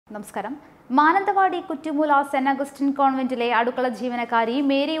നമസ്കാരം. Mananthavady കുറ്റിമൂല saint Augustine കോൺവെന്റിലെ അടുക്കള ജീവനക്കാരി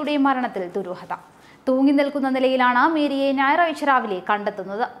മേരിയുടെ മരണത്തിൽ ദുരൂഹത. തൂങ്ങി നിൽക്കുന്ന നിലയിലാണ് മേരിയെ ഞായറാഴ്ച രാവിലെ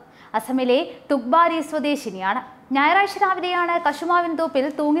കണ്ടെത്തുന്നത്. അസമിലെ തുഗ്ബാരി സ്വദേശിനിയാണ്. ഞായറാഴ്ച രാവിലെയാണ് കശുമാവിൻ തോപ്പിൽ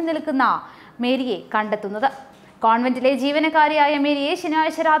തൂങ്ങി നിൽക്കുന്ന മേരിയെ കണ്ടെത്തുന്നത്. കോൺവെന്റിലെ ജീവനക്കാരിയായ മേരിയെ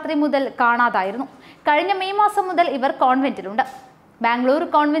ശനിയാഴ്ച രാത്രി മുതൽ കാണാതായിരുന്നു. കഴിഞ്ഞ മെയ് മാസം മുതൽ ഇവർ കോൺവെന്റിലുണ്ട്. ബാംഗ്ലൂർ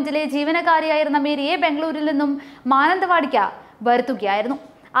കോൺവെന്റിലെ ജീവനക്കാരിയായിരുന്ന മേരിയെ ബാംഗ്ലൂരിൽ നിന്നും മാനന്തവാടിക്ക് വരുത്തുകയായിരുന്നു.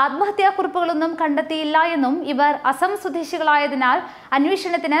 ആത്മഹത്യാക്കുറിപ്പുകളൊന്നും കണ്ടെത്തിയില്ല എന്നും ഇവർ അസം സ്വദേശികളായതിനാൽ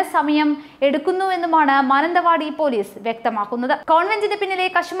അന്വേഷണത്തിന് സമയം എടുക്കുന്നുവെന്നുമാണ് മാനന്തവാടി പോലീസ് വ്യക്തമാക്കുന്നത്. കോൺവെന്റിന് പിന്നിലെ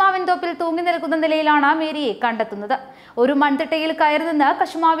കശുമാവിൻ തോപ്പിൽ തൂങ്ങി നിൽക്കുന്ന നിലയിലാണ് മേരിയെ കണ്ടെത്തുന്നത്. ഒരു മൺതിട്ടയിൽ കയറി നിന്ന്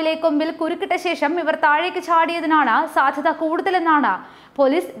കശുമാവിലെ കൊമ്പിൽ കുരുക്കിട്ട ശേഷം ഇവർ താഴേക്ക് ചാടിയതിനാണ് സാധ്യത കൂടുതലെന്നാണ്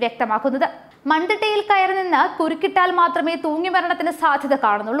പോലീസ് വ്യക്തമാക്കുന്നത്. മൺതിട്ടയിൽ കയറി നിന്ന് കുരുക്കിട്ടാൽ മാത്രമേ തൂങ്ങി മരണത്തിന് സാധ്യത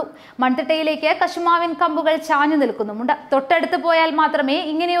കാണുന്നുള്ളൂ. മൺതിട്ടയിലേക്ക് കശുമാവിൻ കമ്പുകൾ ചാഞ്ഞു നിൽക്കുന്നുമുണ്ട്. തൊട്ടടുത്ത് പോയാൽ മാത്രമേ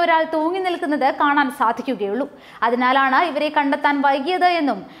ഇങ്ങനെ ഒരാൾ തൂങ്ങി നിൽക്കുന്നത് കാണാൻ സാധിക്കുകയുള്ളൂ. അതിനാലാണ് ഇവരെ കണ്ടെത്താൻ വൈകിയത്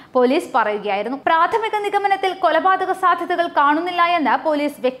എന്നും പോലീസ് പറയുകയായിരുന്നു. പ്രാഥമിക നിഗമനത്തിൽ കൊലപാതക സാധ്യതകൾ കാണുന്നില്ല എന്ന്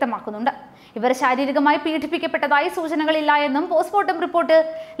പോലീസ് വ്യക്തമാക്കുന്നുണ്ട്. ഇവർ ശാരീരികമായി പീഡിപ്പിക്കപ്പെട്ടതായി സൂചനകളില്ല എന്നും പോസ്റ്റ്മോർട്ടം റിപ്പോർട്ട്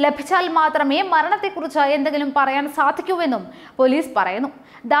ലഭിച്ചാൽ മാത്രമേ മരണത്തെക്കുറിച്ച് എന്തെങ്കിലും പറയാൻ സാധിക്കൂവെന്നും പോലീസ് പറയുന്നു.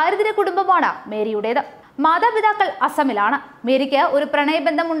 ദാരിദ്ര്യ കുടുംബമാണ് മേരിയുടേത്. മാതാപിതാക്കൾ അസമിലാണ്. മേരിക്ക് ഒരു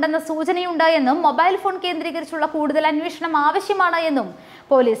പ്രണയബന്ധമുണ്ടെന്ന സൂചനയുണ്ട് എന്നും മൊബൈൽ ഫോൺ കേന്ദ്രീകരിച്ചുള്ള കൂടുതൽ അന്വേഷണം ആവശ്യമാണ് എന്നും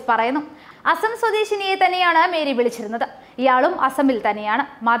പോലീസ് പറയുന്നു. അസം സ്വദേശിനിയെ തന്നെയാണ് മേരി വിളിച്ചിരുന്നത്. ഇയാളും അസമിൽ തന്നെയാണ്.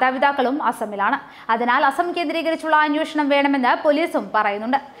 മാതാപിതാക്കളും അസമിലാണ്. അതിനാൽ അസം കേന്ദ്രീകരിച്ചുള്ള അന്വേഷണം വേണമെന്ന് പോലീസും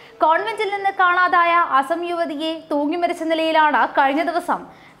പറയുന്നുണ്ട്. കോൺവെന്റിൽ നിന്ന് കാണാതായ അസം യുവതിയെ തൂങ്ങി മരിച്ച നിലയിലാണ് കഴിഞ്ഞ ദിവസം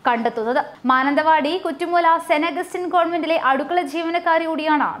കണ്ടെത്തുന്നത്. മാനന്തവാടി കുറ്റിമൂല സെന്റ് അഗസ്റ്റിൻ കോൺവെന്റിലെ അടുക്കള ജീവനക്കാരി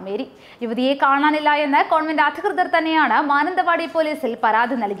കൂടിയാണ് മേരി. യുവതിയെ കാണാനില്ല എന്ന് കോൺവെന്റ് അധികൃതർ തന്നെയാണ് മാനന്തവാടി പോലീസിൽ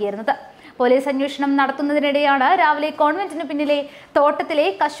പരാതി നൽകിയിരുന്നത്. പോലീസ് അന്വേഷണം നടത്തുന്നതിനിടെയാണ് രാവിലെ കോൺവെന്റിന് പിന്നിലെ തോട്ടത്തിലെ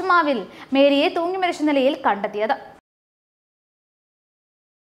കശുമാവിൽ മേരിയെ തൂങ്ങി മരിച്ച നിലയിൽ കണ്ടെത്തിയത്.